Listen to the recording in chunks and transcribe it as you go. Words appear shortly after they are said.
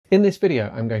In this video,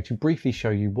 I'm going to briefly show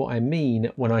you what I mean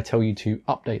when I tell you to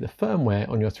update the firmware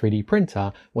on your 3D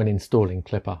printer when installing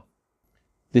Klipper.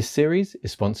 This series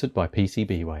is sponsored by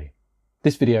PCBWay.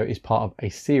 This video is part of a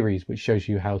series which shows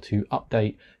you how to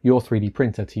update your 3D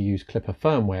printer to use Klipper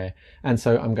firmware, and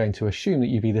so I'm going to assume that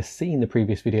you've either seen the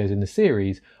previous videos in the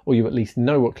series or you at least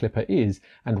know what Klipper is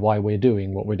and why we're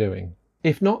doing what we're doing.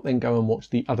 If not, then go and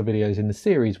watch the other videos in the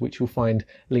series, which you'll find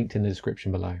linked in the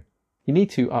description below. You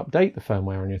need to update the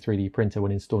firmware on your 3D printer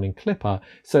when installing Klipper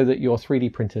so that your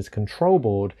 3D printer's control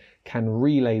board can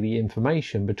relay the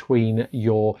information between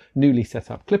your newly set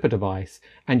up Klipper device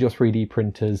and your 3D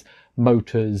printer's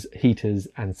motors, heaters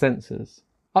and sensors.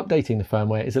 Updating the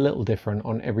firmware is a little different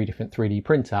on every different 3D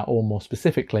printer, or more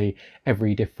specifically,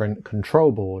 every different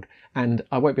control board, and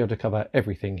I won't be able to cover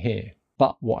everything here.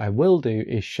 But what I will do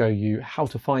is show you how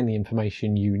to find the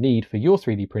information you need for your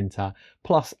 3D printer,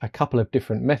 plus a couple of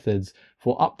different methods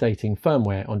for updating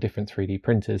firmware on different 3D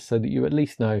printers so that you at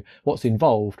least know what's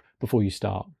involved before you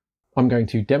start. I'm going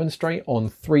to demonstrate on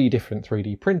 3 different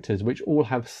 3D printers which all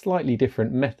have slightly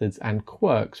different methods and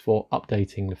quirks for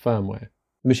updating the firmware.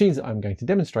 The machines that I'm going to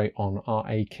demonstrate on are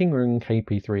a Kingroon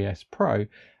KP3S Pro,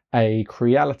 a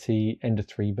Creality Ender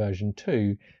 3 version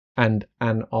 2, and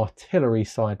an Artillery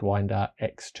Sidewinder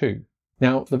X2.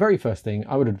 Now, the very first thing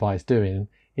I would advise doing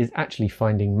is actually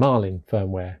finding Marlin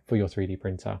firmware for your 3D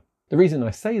printer. The reason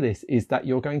I say this is that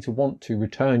you're going to want to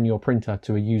return your printer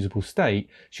to a usable state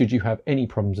should you have any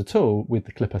problems at all with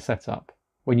the Klipper setup.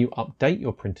 When you update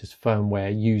your printer's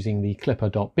firmware using the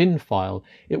Klipper.bin file,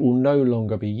 it will no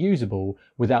longer be usable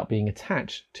without being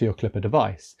attached to your Klipper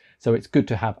device, so it's good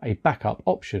to have a backup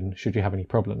option should you have any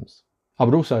problems. I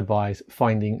would also advise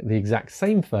finding the exact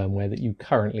same firmware that you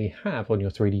currently have on your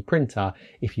 3D printer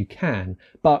if you can,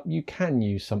 but you can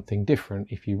use something different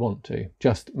if you want to.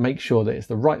 Just make sure that it's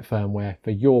the right firmware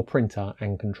for your printer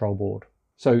and control board.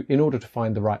 So in order to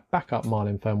find the right backup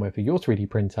Marlin firmware for your 3D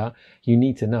printer, you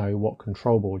need to know what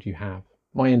control board you have.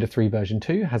 My Ender 3 version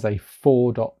 2 has a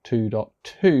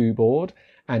 4.2.2 board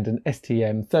and an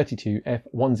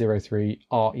STM32F103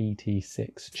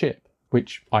 RET6 chip,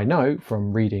 which I know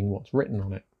from reading what's written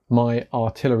on it. My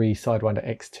Artillery Sidewinder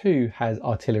X2 has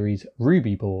Artillery's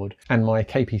Ruby board, and my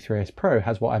KP3S Pro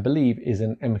has what I believe is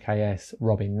an MKS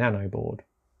Robin Nano board.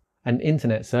 An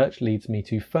internet search leads me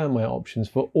to firmware options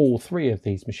for all 3 of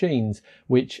these machines,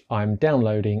 which I'm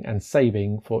downloading and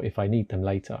saving for if I need them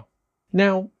later.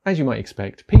 Now, as you might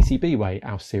expect, PCBWay,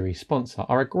 our series sponsor,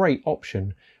 are a great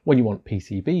option when you want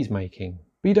PCBs making.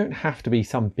 But you don't have to be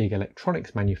some big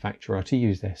electronics manufacturer to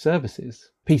use their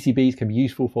services. PCBs can be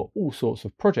useful for all sorts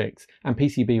of projects, and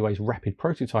PCBWay's rapid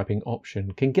prototyping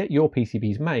option can get your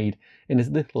PCBs made in as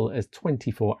little as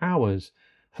 24 hours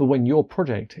for when your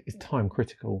project is time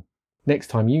critical. Next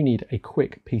time you need a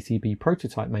quick PCB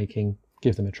prototype making,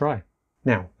 give them a try.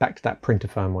 Now, back to that printer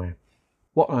firmware.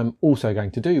 What I'm also going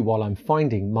to do while I'm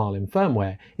finding Marlin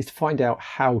firmware is to find out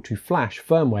how to flash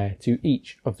firmware to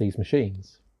each of these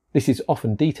machines. This is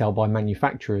often detailed by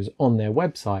manufacturers on their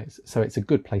websites, so it's a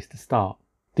good place to start.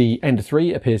 The Ender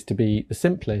 3 appears to be the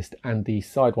simplest and the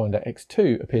Sidewinder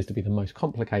X2 appears to be the most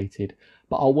complicated,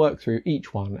 but I'll work through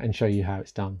each one and show you how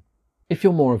it's done. If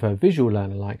you're more of a visual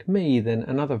learner like me, then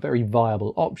another very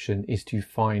viable option is to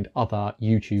find other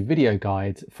YouTube video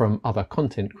guides from other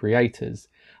content creators.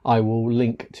 I will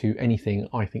link to anything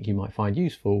I think you might find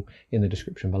useful in the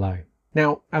description below.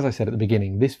 Now, as I said at the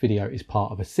beginning, this video is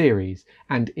part of a series,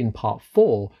 and in part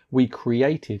 4 we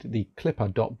created the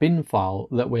Klipper.bin file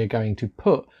that we're going to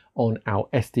put on our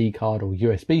SD card or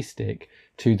USB stick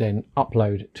to then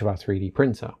upload to our 3D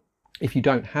printer. If you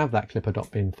don't have that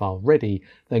Klipper.bin file ready,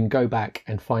 then go back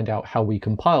and find out how we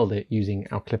compiled it using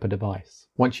our Klipper device.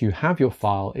 Once you have your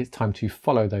file, it's time to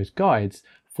follow those guides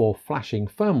for flashing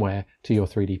firmware to your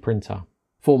 3D printer.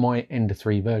 For my Ender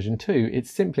 3 version 2,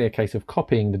 it's simply a case of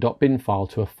copying the .bin file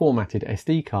to a formatted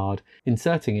SD card,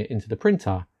 inserting it into the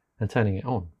printer and turning it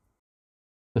on.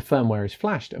 The firmware is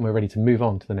flashed and we're ready to move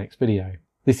on to the next video.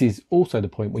 This is also the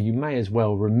point where you may as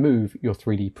well remove your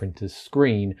 3D printer's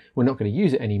screen. We're not going to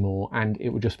use it anymore and it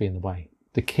will just be in the way.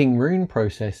 The Kingroon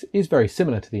process is very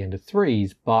similar to the Ender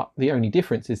 3's, but the only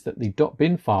difference is that the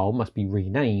 .bin file must be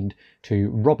renamed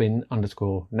to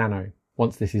Robin_Nano.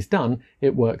 Once this is done,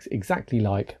 it works exactly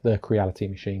like the Creality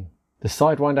machine. The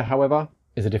Sidewinder, however,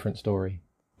 is a different story.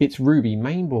 Its Ruby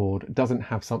mainboard doesn't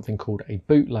have something called a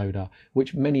bootloader,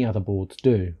 which many other boards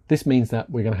do. This means that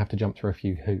we're going to have to jump through a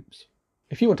few hoops.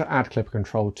 If you want to add Klipper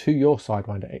control to your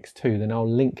Sidewinder X2, then I'll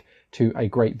link to a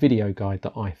great video guide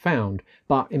that I found,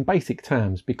 but in basic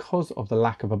terms, because of the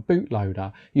lack of a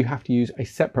bootloader, you have to use a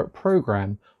separate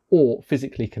program or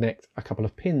physically connect a couple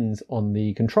of pins on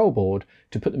the control board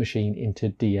to put the machine into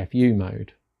DFU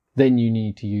mode. Then you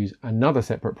need to use another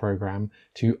separate program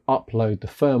to upload the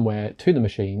firmware to the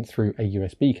machine through a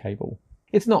USB cable.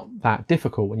 It's not that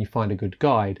difficult when you find a good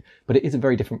guide, but it is a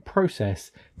very different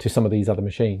process to some of these other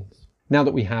machines. Now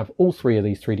that we have all three of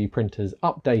these 3D printers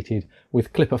updated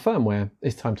with Klipper firmware,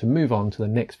 it's time to move on to the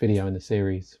next video in the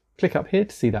series. Click up here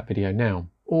to see that video now.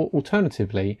 Or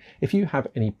alternatively, if you have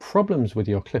any problems with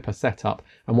your Klipper setup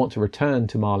and want to return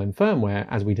to Marlin firmware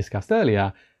as we discussed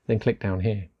earlier, then click down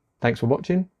here. Thanks for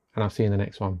watching, and I'll see you in the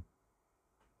next one.